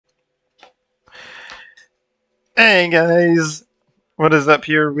Hey guys, what is up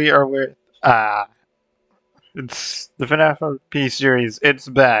here? We are with it's the Fnaf RP series. It's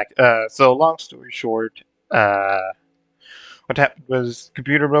back. So long story short, uh, what happened was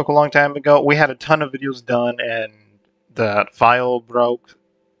computer broke a long time ago. We had a ton of videos done, and the file broke.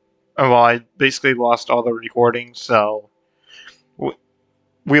 Well, I basically lost all the recordings, so w-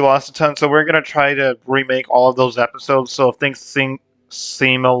 we lost a ton. So we're gonna try to remake all of those episodes. So if things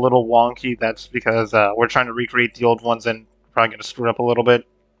seem a little wonky, that's because we're trying to recreate the old ones and probably gonna screw up a little bit.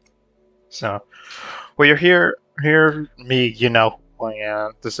 So, well, you're here, me, you know who I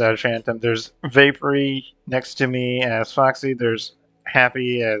am, the Sad Anthem. There's Vapory next to me as Foxy, there's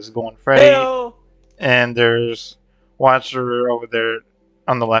Happy as Golden Freddy, Heyo! and there's Watcher over there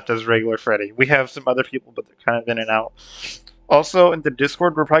on the left as regular Freddy. We have some other people, but they're kind of in and out. Also, in the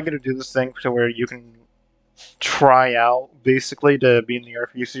Discord, we're probably going to do this thing to where you can try out, basically, to be in the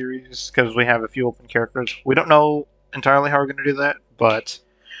RP series, because we have a few open characters. We don't know entirely how we're going to do that, but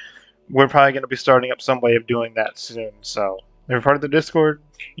we're probably going to be starting up some way of doing that soon. So, if you're part of the Discord,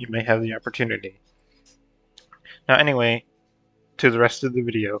 you may have the opportunity. Now, anyway, to the rest of the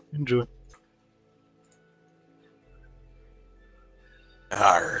video. Enjoy.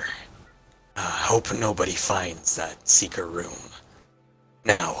 Arr. Hope nobody finds that secret room.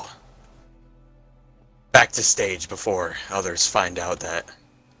 Now, back to stage before others find out that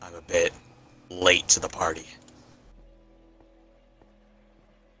I'm a bit late to the party.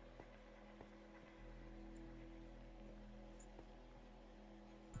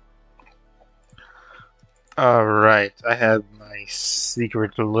 Alright, I have my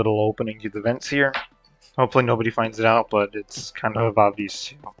secret little opening to the vents here. Hopefully nobody finds it out, but it's kind of obvious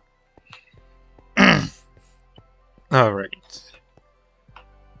too. Alright.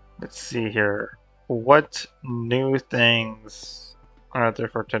 Let's see here. What new things are out there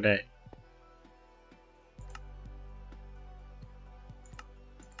for today?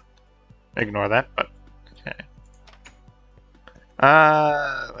 Ignore that, but okay.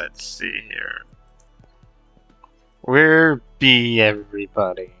 Let's see here. Where be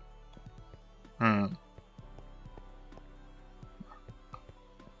everybody?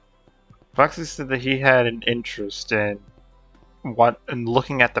 Foxy said that he had an interest in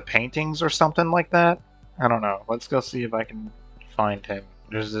looking at the paintings or something like that. I don't know. Let's go see if I can find him.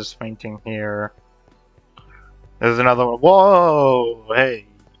 There's this painting here. There's another one. Whoa! Hey.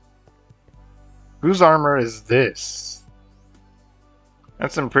 Whose armor is this?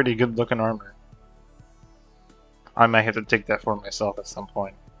 That's some pretty good looking armor. I might have to take that for myself at some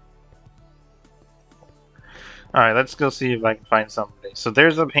point. Alright, let's go see if I can find somebody. So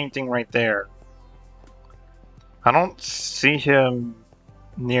there's a painting right there. I don't see him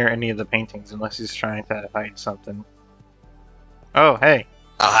near any of the paintings unless he's trying to hide something. Oh, hey.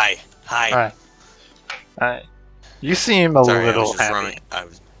 Oh, hi. Hi. Hi. You seem a Sorry, little happy.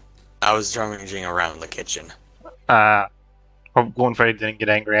 I was rummaging around the kitchen. Hope Golden Freddy didn't get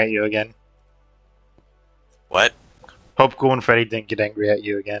angry at you again. What? Hope Golden Freddy didn't get angry at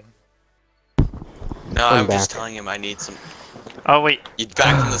you again. No, I'm just telling him I need some... Oh, wait. You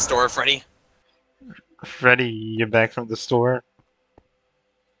back from the store, Freddy? Freddy, you back from the store?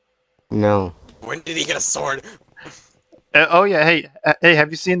 No. When did he get a sword? Oh yeah, hey,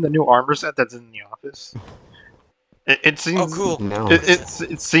 have you seen the new armor set that's in the office? It seems. Oh, cool. No.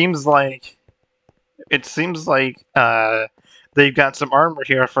 It seems like. They've got some armor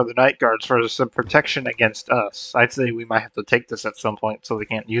here for the night guards for some protection against us. I'd say we might have to take this at some point so they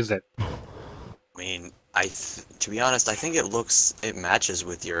can't use it. I mean, to be honest, I think it matches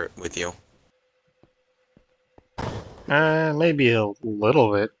with you. Maybe a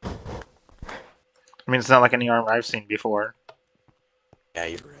little bit. I mean, it's not like any armor I've seen before. Yeah,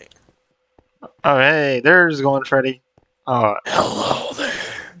 you're right. Oh, hey, there's Golden Freddy. Oh, Hello there.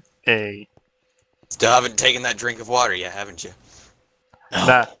 hey. Still haven't taken that drink of water yet, haven't you? No.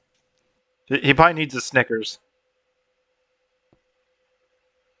 Nah. He probably needs a Snickers.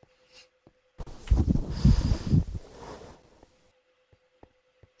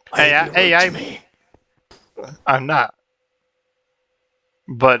 I'm not.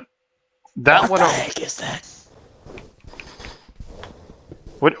 But that what the heck is that?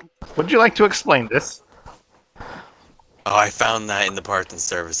 Would you like to explain this? Oh, I found that in the parts and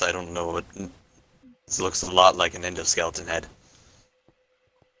service. I don't know what. This looks a lot like an endoskeleton head.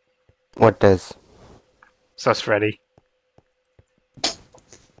 What does? Sus Freddy.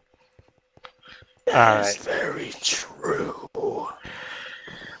 That is very true.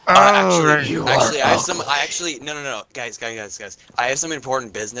 Actually, no, guys. I have some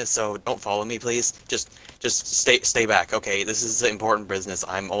important business, so don't follow me, please. Just stay back, okay? This is important business.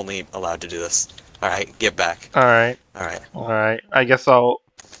 I'm only allowed to do this. Alright, get back. Alright. Alright. Alright. I guess I'll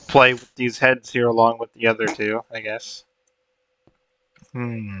play with these heads here along with the other two, I guess.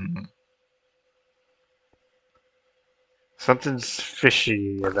 Something's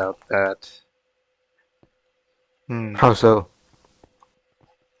fishy about that. How so?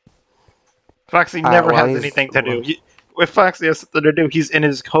 Foxy Alright, never well, has anything to do. If Foxy has something to do, he's in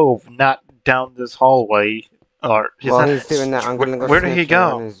his cove, not down this hallway. Or he's Well, not. he's doing that. I'm gonna go Where did he snoop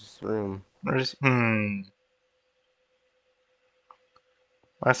around go? his room. Where's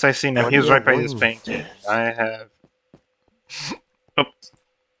Last I seen him, What he do was you right by this want? painting. I have. Oops.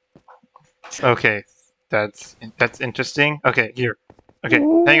 Okay, that's interesting. Okay, here. Okay,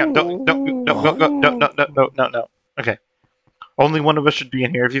 hang on. Don't go. No. Okay. Only one of us should be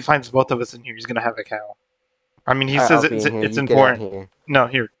in here. If he finds both of us in here, he's gonna have a cow. I mean, he Alright, says I'll be in here. it's You get out important. here. No,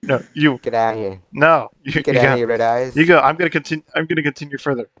 here. No, you. Get out here. No, you Get go. out here, red eyes. You go. I'm gonna continue. I'm gonna continue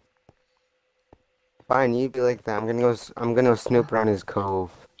further. Fine, you be like that. I'm gonna go. I'm gonna go snoop around his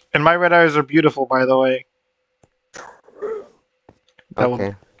cove. And my red eyes are beautiful, by the way.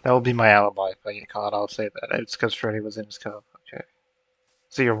 Okay. That will be my alibi if I get caught. I'll say that it's because Freddy was in his cove. Okay.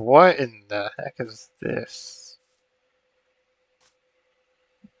 So you're what in the heck is this?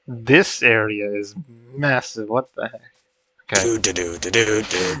 This area is massive. What the heck? Okay.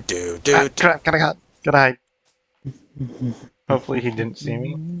 Gotta hide. Hopefully he didn't see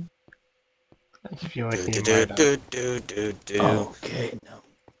me. I feel like he might have. Okay, no.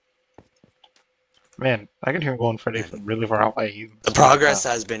 Man, I can hear him going Freddy from really far away. The progress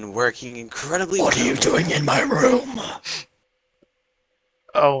has been working incredibly well. What are you doing in my room?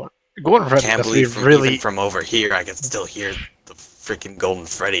 Oh, going Freddy Can't must be believe really. even from over here I can still hear the freaking Golden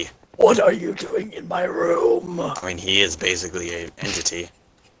Freddy. What are you doing in my room? I mean, he is basically an entity.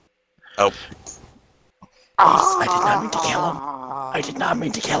 Oh. I did not mean to kill him. I did not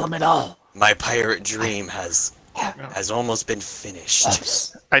mean to kill him at all. My pirate dream has almost been finished.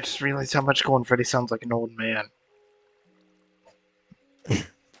 I just realized how much Golden Freddy sounds like an old man.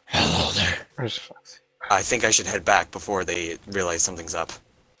 Hello there. Where's Foxy? I think I should head back before they realize something's up.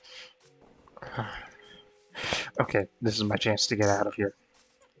 Okay, this is my chance to get out of here.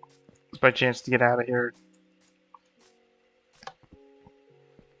 It's my chance to get out of here.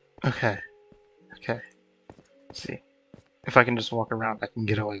 Okay. Let's see. If I can just walk around, I can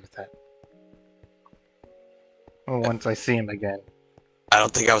get away with that. Once I see him again. I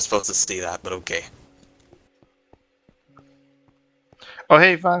don't think I was supposed to see that, but okay. Oh,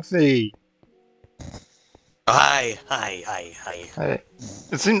 hey, Foxy! Oh, hi. Hey.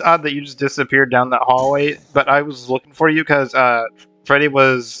 It seemed odd that you just disappeared down that hallway, but I was looking for you because Freddy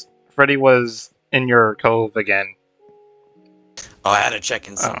was in your cove again. Oh, I had to check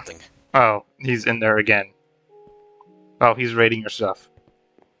in something. Oh, he's in there again. Oh, he's raiding your stuff.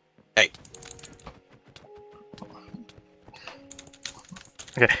 Hey.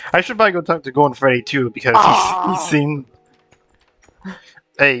 Okay, I should probably go talk to Golden Freddy too because he's seen.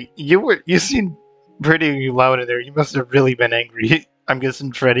 Hey, you seemed pretty loud in there. You must have really been angry. I'm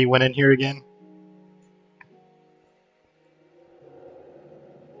guessing Freddy went in here again.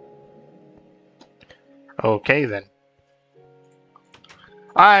 Okay then.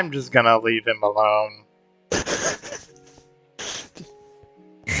 I'm just gonna leave him alone.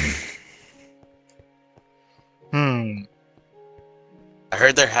 I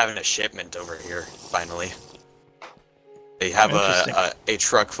heard they're having a shipment over here, finally. They have a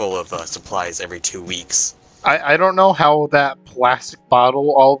truck full of supplies every 2 weeks. I don't know how that plastic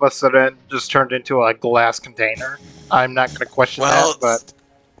bottle all of a sudden just turned into a glass container. I'm not gonna question that, but...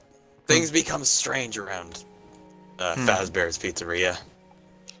 Things become strange around Fazbear's Pizzeria.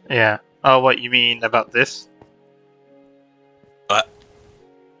 Yeah. Oh, what, you mean about this? What?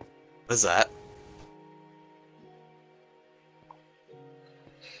 What's that?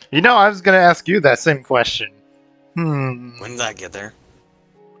 You know, I was gonna ask you that same question. When did I get there?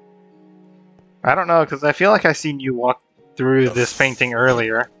 I don't know, because I feel like I seen you walk through this painting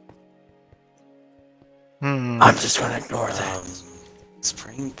earlier. I'm just gonna ignore that.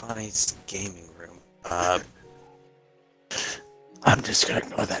 Spring Bunny's gaming room. I'm just gonna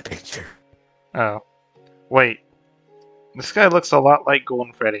ignore that picture. Oh. Wait. This guy looks a lot like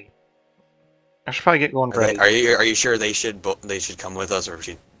Golden Freddy. I should probably get Golden Freddy. Are you sure they should come with us, or we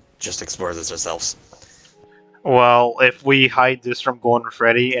should just explore this ourselves? Well, if we hide this from Golden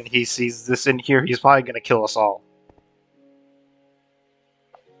Freddy and he sees this in here, he's probably gonna kill us all.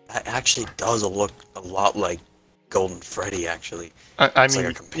 That actually does look a lot like Golden Freddy, actually. I Looks mean,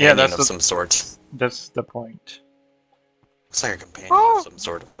 like a companion yeah, that's of some sort. That's the point. Looks like a companion of some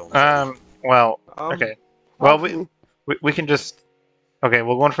sort of Golden Freddy. Well, okay. Well, we can just... Okay,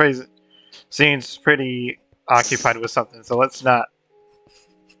 well, Golden Freddy's... Seems pretty occupied with something, so let's not.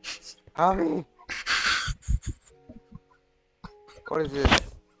 Tommy! What is this?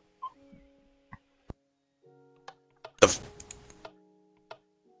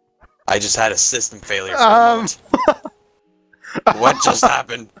 I just had a system failure for a moment. What just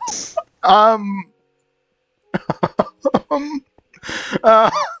happened? Um,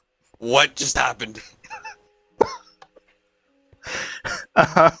 uh, What just happened?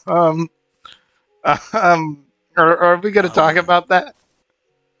 um, are we gonna talk about that?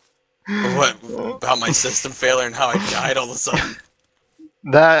 What about my system failure and how I died all of a sudden?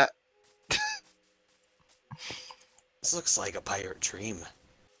 That This looks like a pirate dream.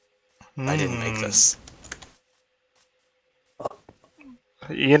 I didn't make this.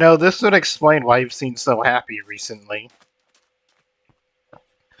 You know, this would explain why you've seemed so happy recently.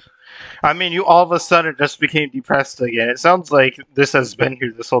 I mean, you all of a sudden just became depressed again. It sounds like this has been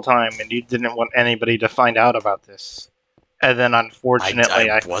here this whole time, and you didn't want anybody to find out about this. And then, unfortunately,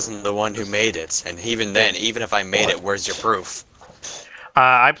 I wasn't the one who made it, and even then, even if I made it, where's your proof?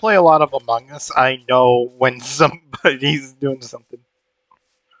 I play a lot of Among Us. I know when somebody's doing something.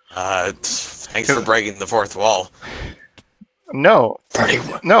 Thanks for breaking the fourth wall. No. Freddy,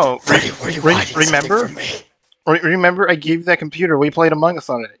 No. Freddy, were you hiding remember? something from me? Remember, I gave you that computer. We played Among Us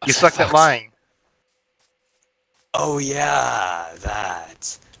on it. You Was sucked that at lying. Oh yeah,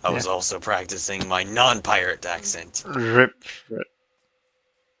 that. I was also practicing my non-pirate accent. Rip.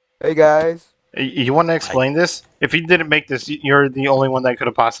 Hey guys. You want to explain this? If you didn't make this, you're the only one that could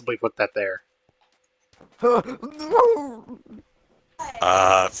have possibly put that there.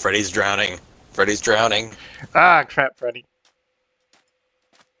 Freddy's drowning. Freddy's drowning. Ah, crap, Freddy.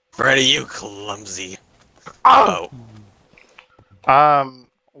 Freddy, you clumsy. Oh.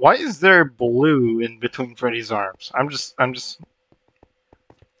 Why is there blue in between Freddy's arms?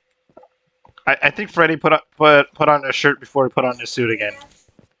 I think Freddy put on a shirt before he put on his suit again.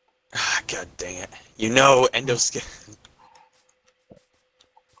 God dang it. You know, endoskin.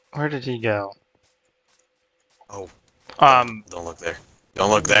 Where did he go? Oh. Don't look there. Don't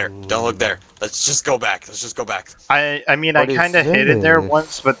look there. Don't look there. Let's just go back. Let's just go back. I mean, I kind of hid it there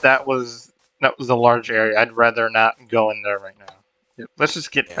once, but that was a large area. I'd rather not go in there right now. Let's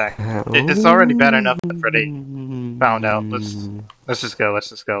just get back. It's already bad enough that Freddy found out. Let's just go. Let's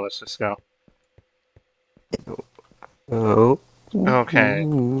just go. Let's just go. Oh. Okay.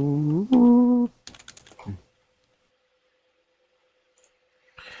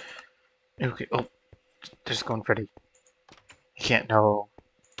 Okay. Oh, there's going Freddy. He can't know.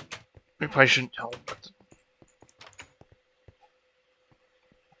 We probably shouldn't tell him.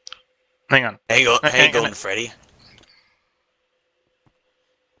 Hang on. Hey, going, Freddy.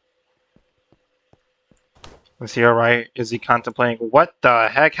 Is he alright? Is he contemplating? What the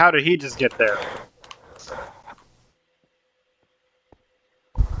heck? How did he just get there?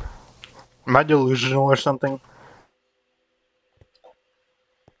 Am I delusional or something?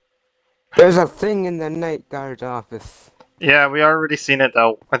 There's a thing in the night guard's office. Yeah, we already seen it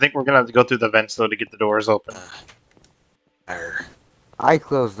though. I think we're gonna have to go through the vents though to get the doors open. I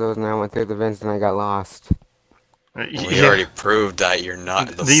closed those and I went through the vents and I got lost. We already proved that you're not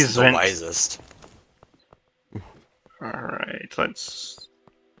the wisest. Alright, let's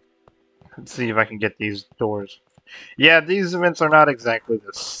see if I can get these doors. Yeah, these events are not exactly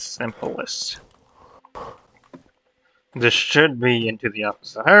the simplest. This should be into the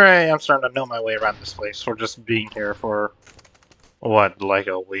office. Alright, I'm starting to know my way around this place for just being here for, what, like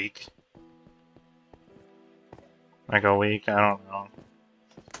a week? Like a week? I don't know.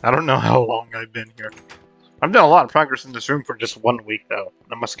 I don't know how long I've been here. I've done a lot of progress in this room for just 1 week, though.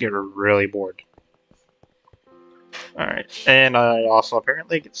 I must get really bored. Alright, and I also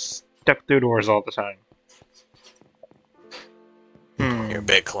apparently get stuck through doors all the time. You're a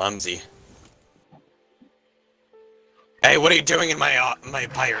bit clumsy. Hey, what are you doing in my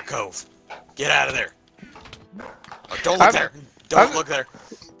pirate cove? Get out of there! Oh, don't look there! Don't look there!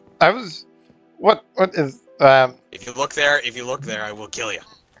 I was... What is... If you look there, I will kill you.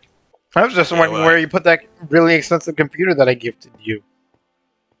 I was just wondering where you put that really expensive computer that I gifted you.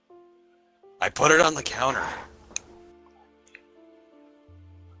 I put it on the counter.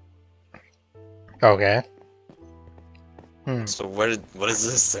 Okay. So what is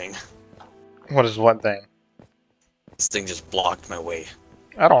this thing? What is what thing? This thing just blocked my way.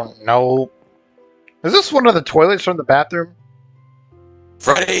 I don't know. Is this one of the toilets from the bathroom?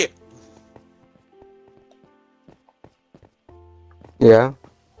 Freddy! Yeah?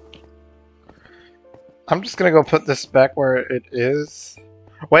 I'm just gonna go put this back where it is.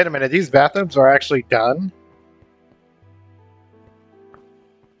 Wait a minute, these bathrooms are actually done?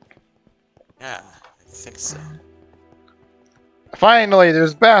 Yeah, I think so. Finally,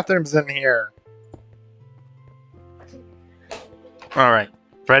 there's bathrooms in here. Alright.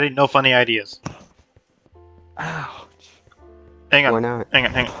 Freddy, no funny ideas. Ouch. Hang Why on. not?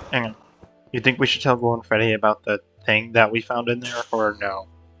 Hang on. You think we should tell Gwen Freddy about the thing that we found in there, or no?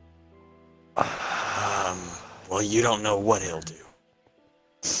 Well, you don't know what he'll do.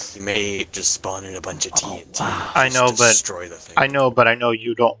 He may just spawn in a bunch of TNT. Wow. I know, but destroy the thing. I know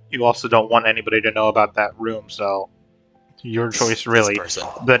you don't. You also don't want anybody to know about that room, so your choice, really. This person.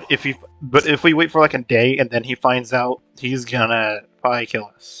 But if we wait for like a day and then he finds out, he's gonna probably kill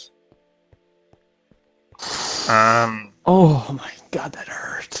us. Oh my god, that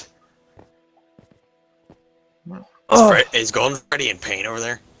hurt. Is Golden Freddy in pain over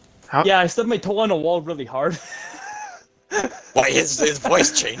there? How? Yeah, I stubbed my toe on a wall really hard. Why his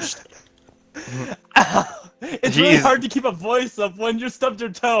voice changed? It's really hard to keep a voice up when you stubbed your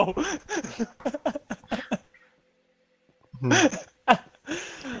toe.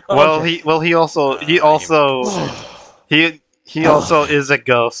 Well, he also is a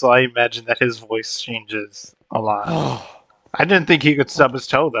ghost, so I imagine that his voice changes a lot. I didn't think he could stub his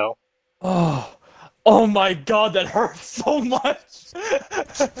toe though. Oh my god, that hurts so much.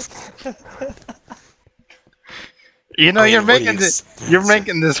 You know, you're making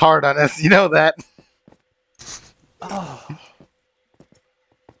this hard on us. You know that.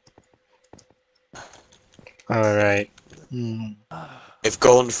 All right. If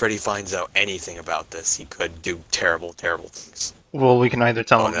Golden Freddy finds out anything about this, he could do terrible, terrible things. Well, we can either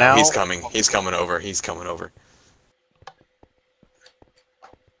tell him no, now. He's coming. He's coming over. He's coming over.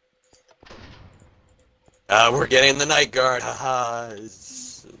 We're getting the night guard. Haha.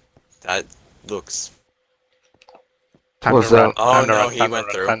 That looks. Time What's to run. up? Oh no, he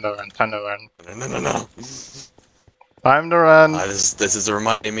went through. Time to run. Time to run. No. Time to run. This is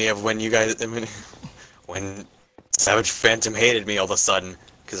reminding me of when you guys, when Savage Phantom hated me all of a sudden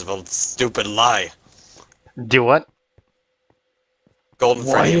because of a stupid lie. Do what? Golden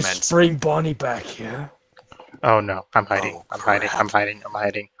Why Freddy is meant. Spring Bonnie back here? Oh no, I'm hiding. Oh, I'm hiding. crap. I'm hiding. I'm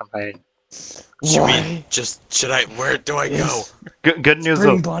hiding. I'm hiding. Should I? Where do I go? Good news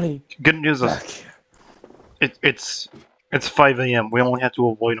Spring though. Bonnie Good news though. back here. It's 5 a.m. We only have to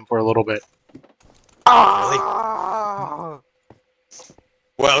avoid him for a little bit. Ah!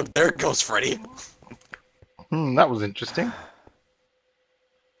 Well, there goes Freddy. That was interesting.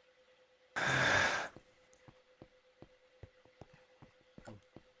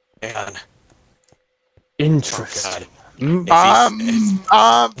 Man. Interesting. Oh God.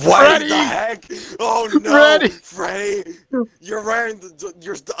 What Freddy! the heck? Oh no, Freddy! Freddy! You're wearing the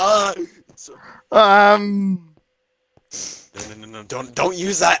No, don't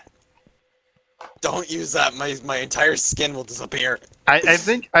use that. Don't use that. My entire skin will disappear. I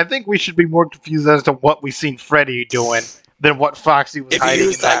think we should be more confused as to what we seen Freddy doing than what Foxy was If you hiding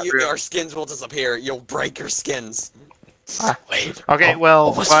use in that that, room. our skins will disappear. You'll break your skins. Wait. Okay,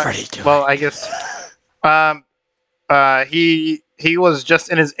 What was Freddy doing? well, I guess, he was just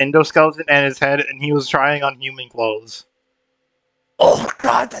in his endoskeleton and his head, and he was trying on human clothes. Oh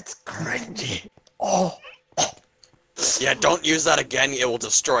god, that's cringy. Oh, Yeah, don't use that again. It will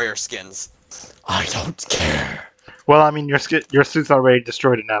destroy your skins. I don't care. Well, I mean, your suit's already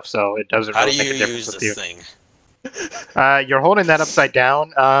destroyed enough, so it doesn't How really do make a you difference use with you. this thing? You're holding that upside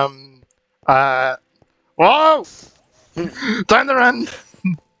down. Whoa! Time to run!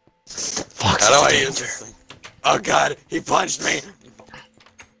 Foxy's How do a I use danger. this thing? Oh God, he punched me.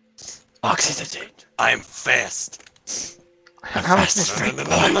 Foxy's a danger. I am fast. I'm fast as Spring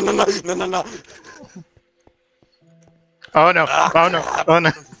Bonnie. No. Oh no! Oh no! Oh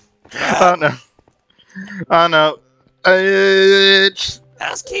no! Oh no! Oh no!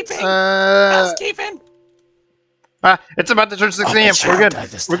 Housekeeping. Uh, Housekeeping. it's about to turn 6 Oh, a.m. it's We're good. shot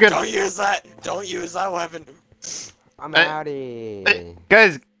this We're time. good. Don't use that. Don't use that weapon. I'm Hey, outie.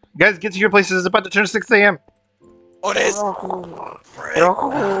 Guys, get to your places. It's about to turn 6 a.m. Oh, it is. Frick.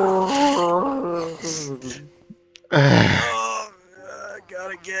 Oh, I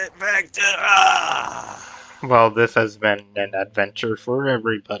gotta get back to. Well, this has been an adventure for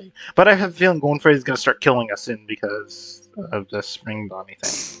everybody. But I have a feeling Golden Freddy's gonna start killing us soon because of the Spring Bonnie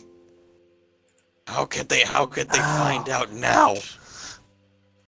thing. How could they find out now?